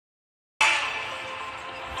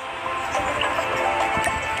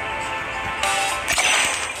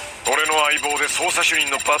相棒で捜査主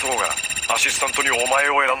任のバトーがアシスタントにお前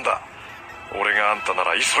を選んだ。俺があんたな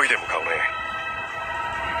ら急いで向かうね。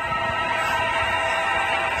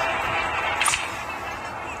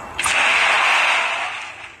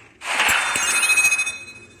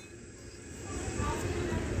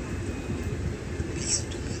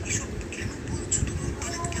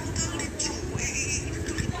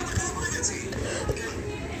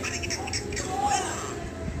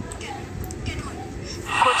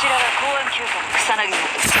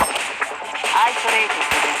アイソレーテッ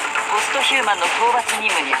ドでポストヒューマンの討伐任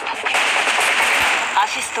務に当たっている。ア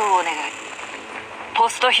シストをお願い。ポ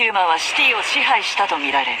ストヒューマンはシティを支配したと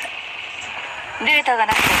見られる。データが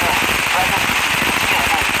なければ私たちに助けは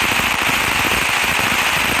ない。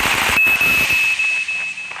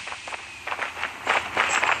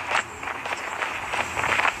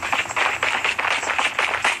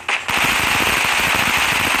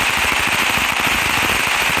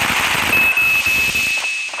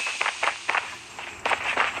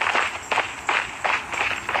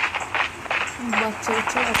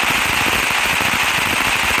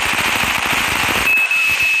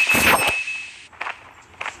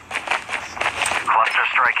Cluster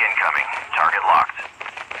strike incoming. Target locked.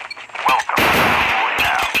 Welcome to deploy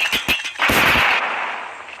now.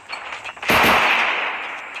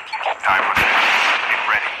 Time for this. Get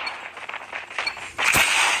ready.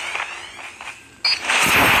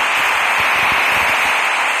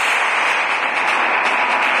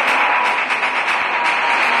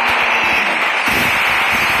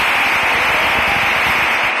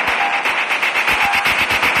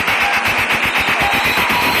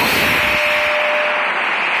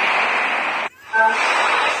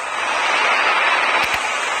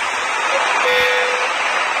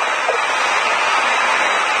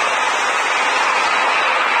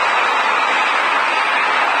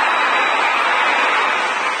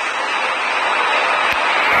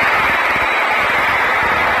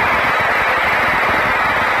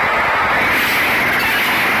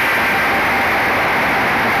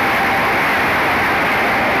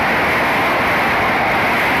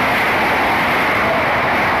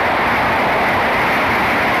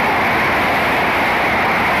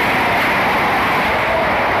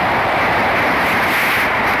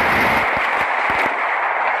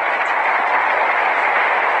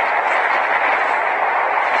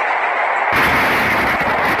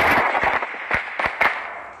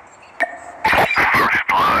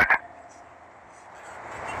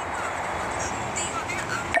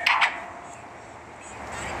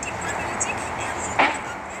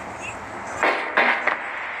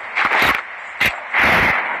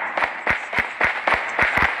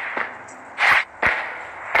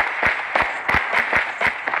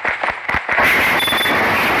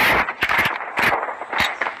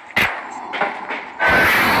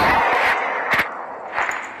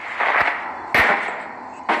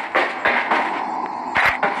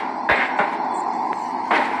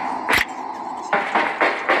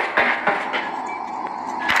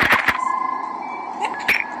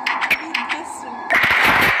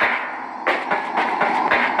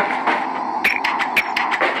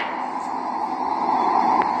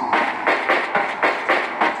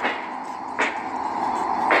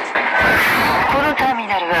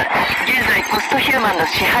現在ポストヒューマンの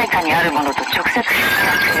支配下にあるものと直接接続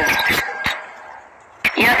中。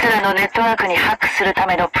奴らのネットワークにハックするた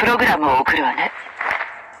めのプログラムを送るわね。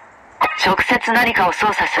直接何かを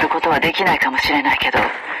操作することはできないかもしれないけど、プ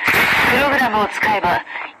ログラムを使えば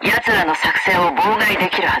奴らの作戦を妨害で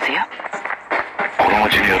きるはずよ。この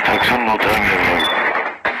町にはたくさんのターミナルがある。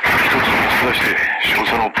一つ見つけ出して少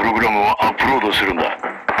佐のプログラムをアップロードするんだ。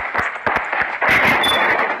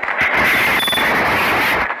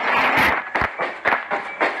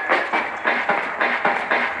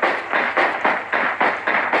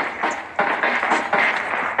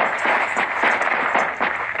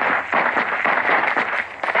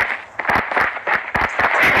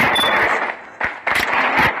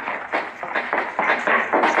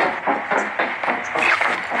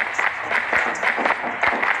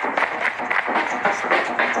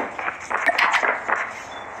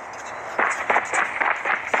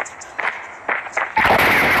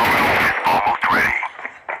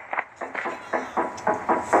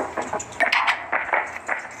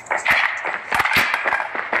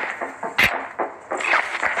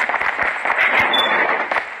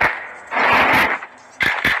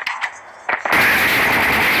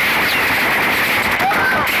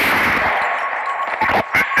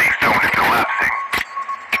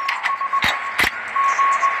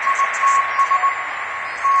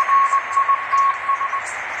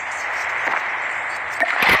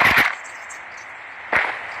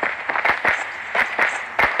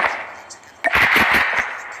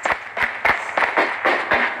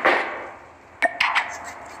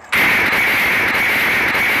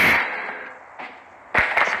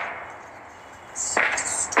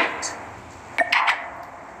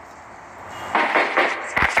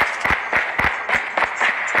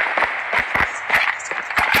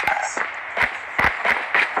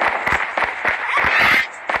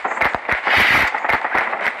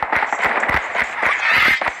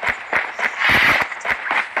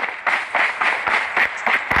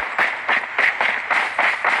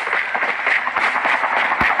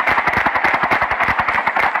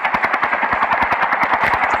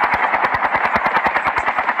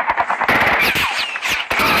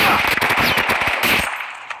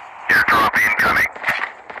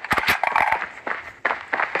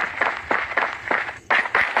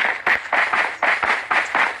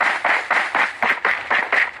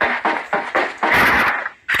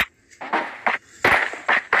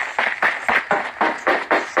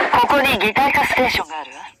テーションがあ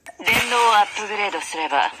るわ。電脳をアップグレードすれ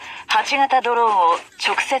ば8型ドローンを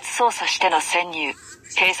直接操作しての潜入、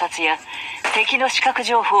偵察や敵の視覚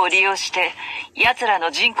情報を利用して奴らの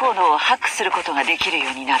人工脳をハックすることができるよ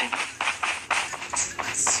うになるの。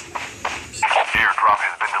Airdrop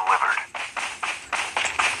has been delivered.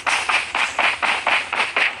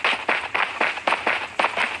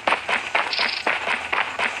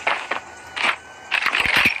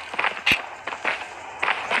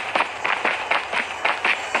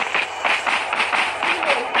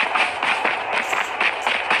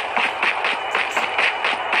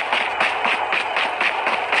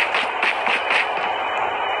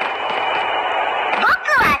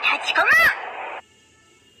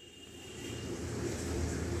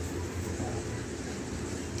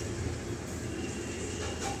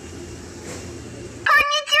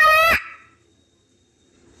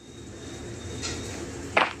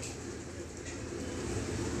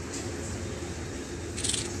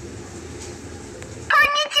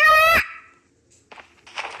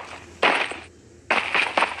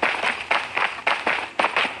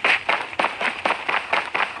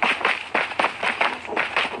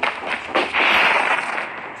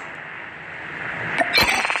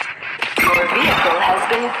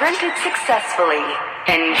 Printed successfully.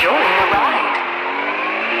 Enjoy the ride.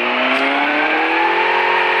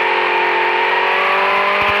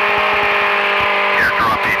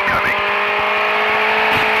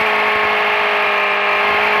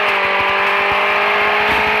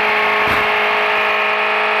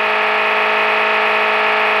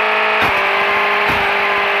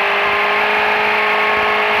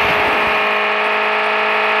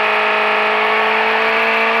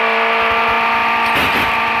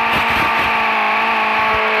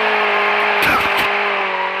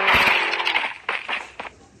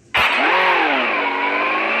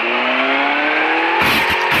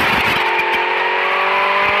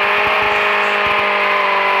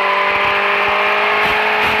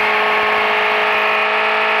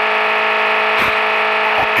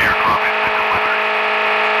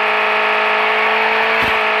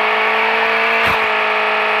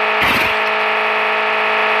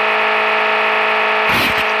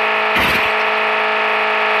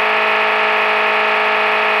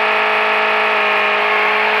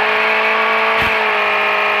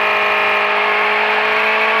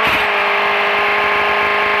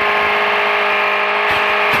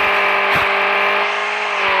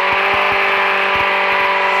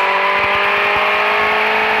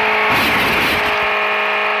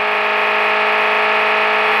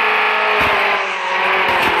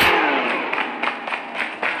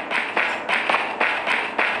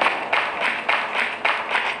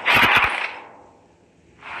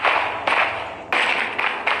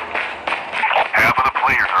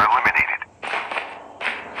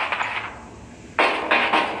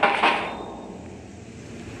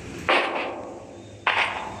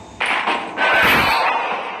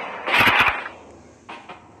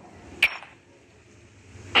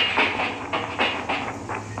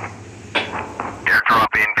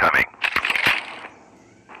 Airdrop incoming.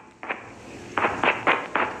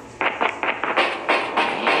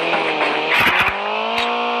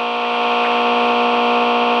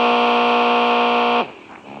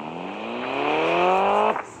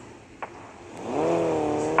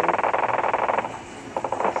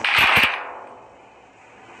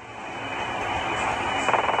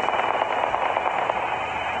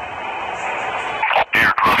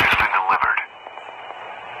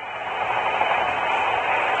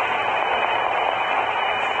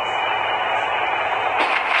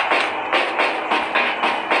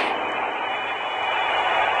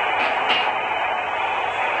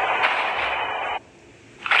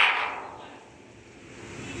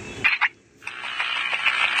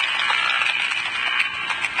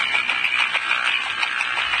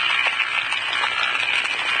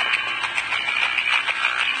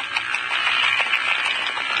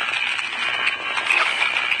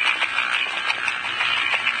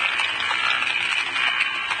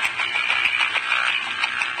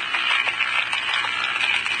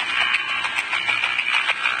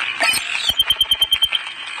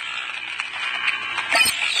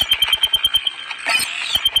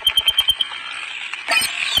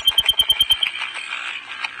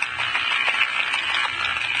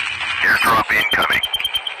 Airdrop incoming.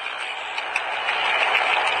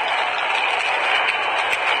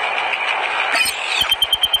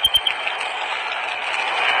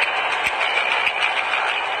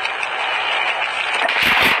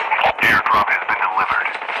 Airdrop has been delivered.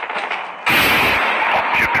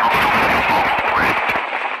 Ship terminal is almost ready.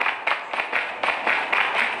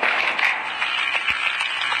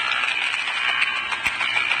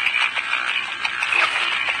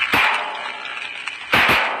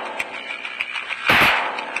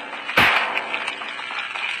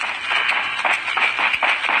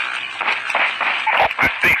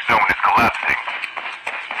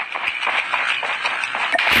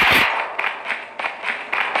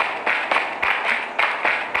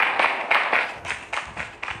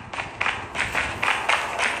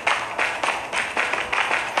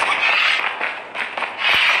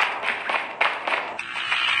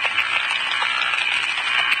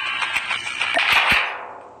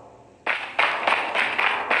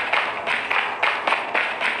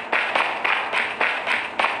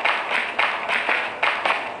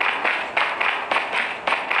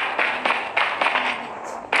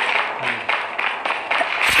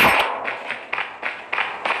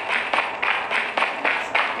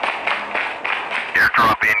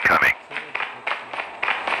 incoming.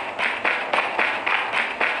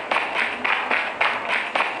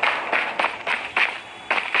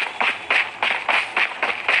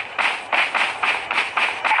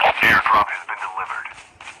 Airdrop has been delivered.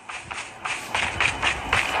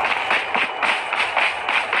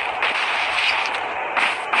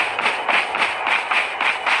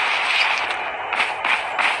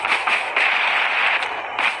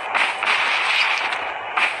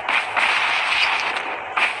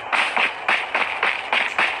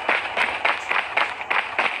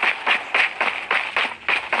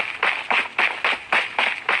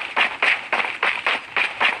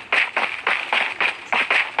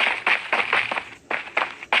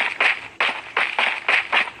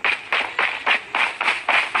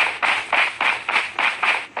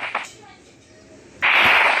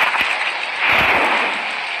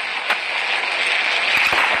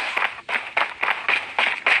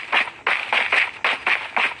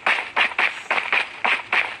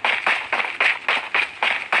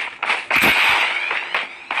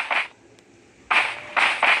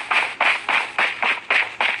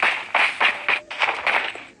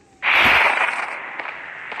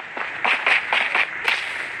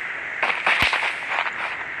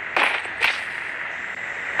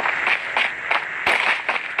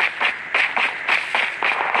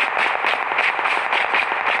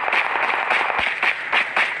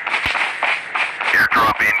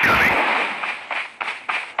 Airdrop incoming.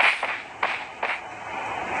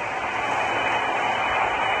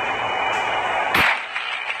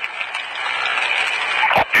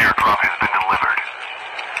 Airdrop has been delivered.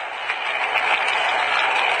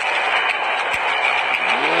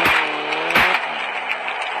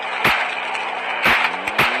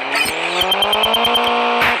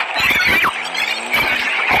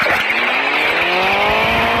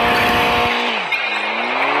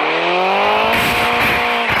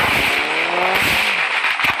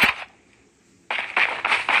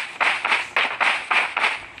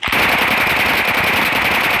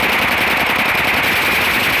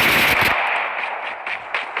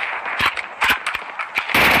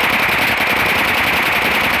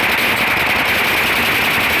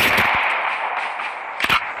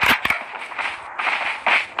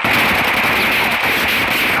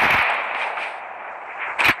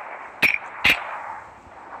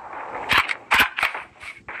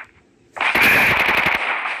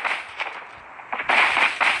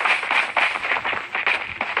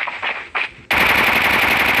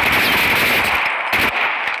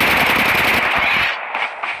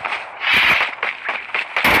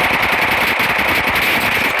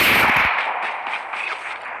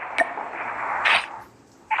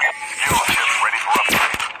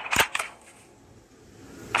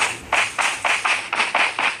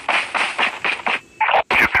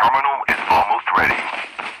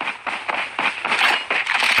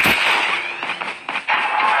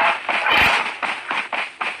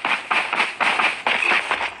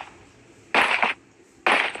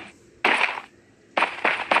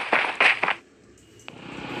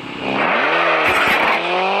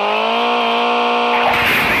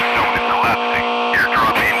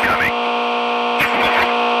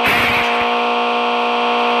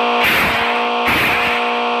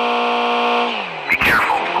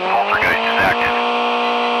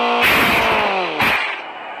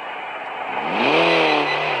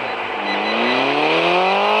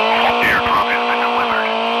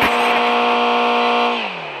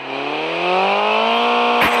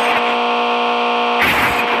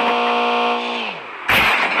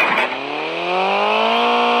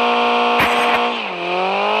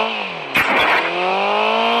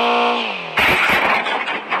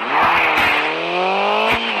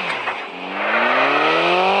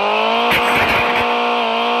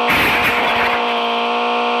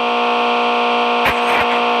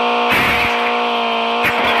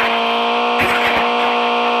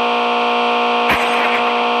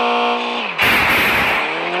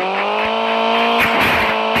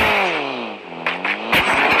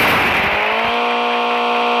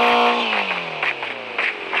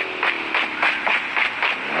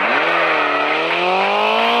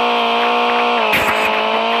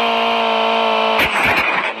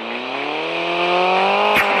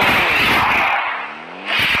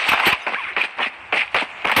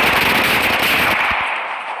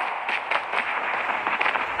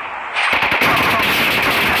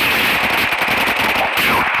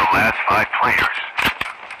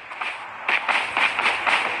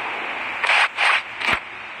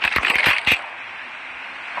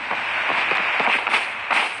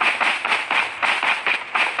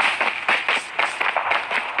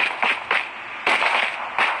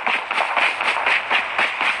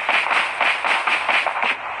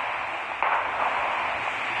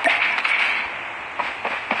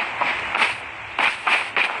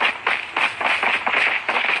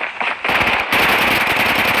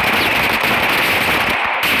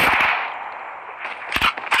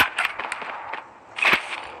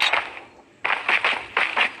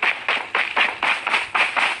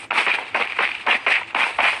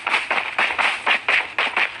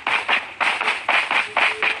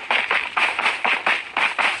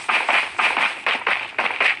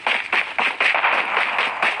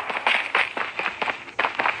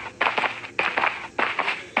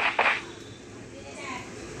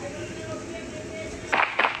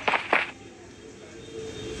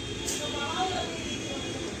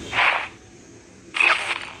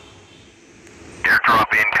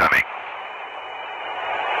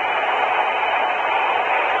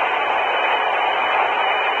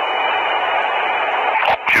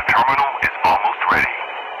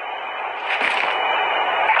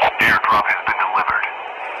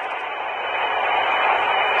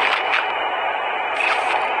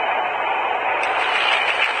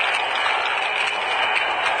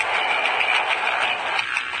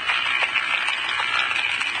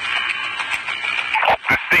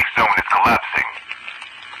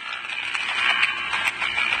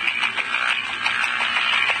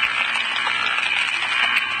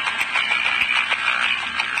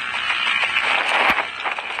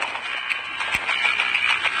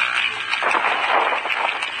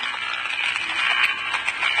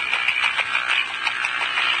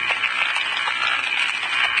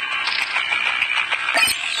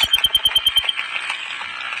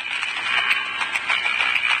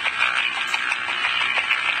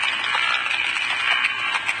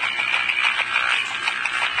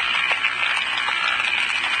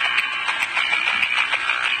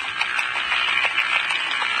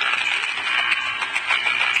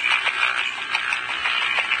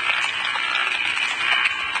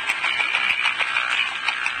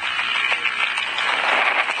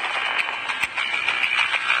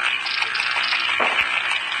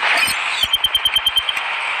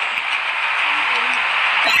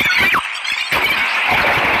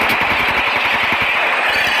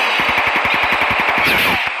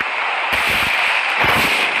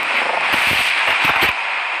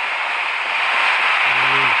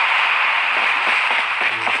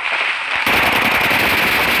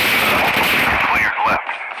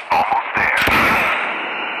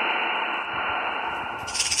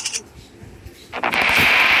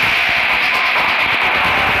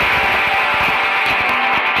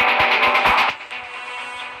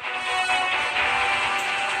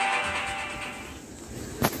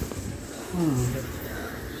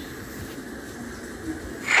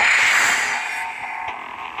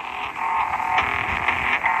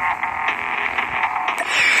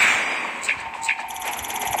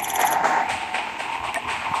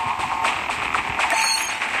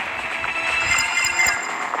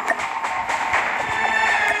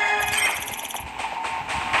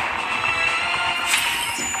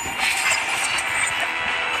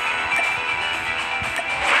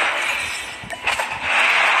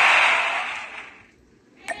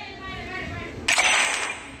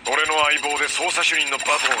 で捜査主任のバ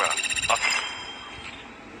トーが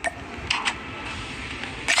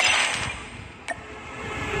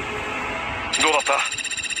どうだった？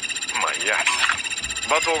まあいいや。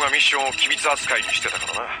バトーがミッションを機密扱いにしてたか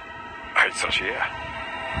らな。あいつらしいや。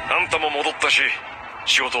あんたも戻ったし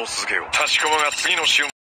仕事を続けよう。確かめが次の瞬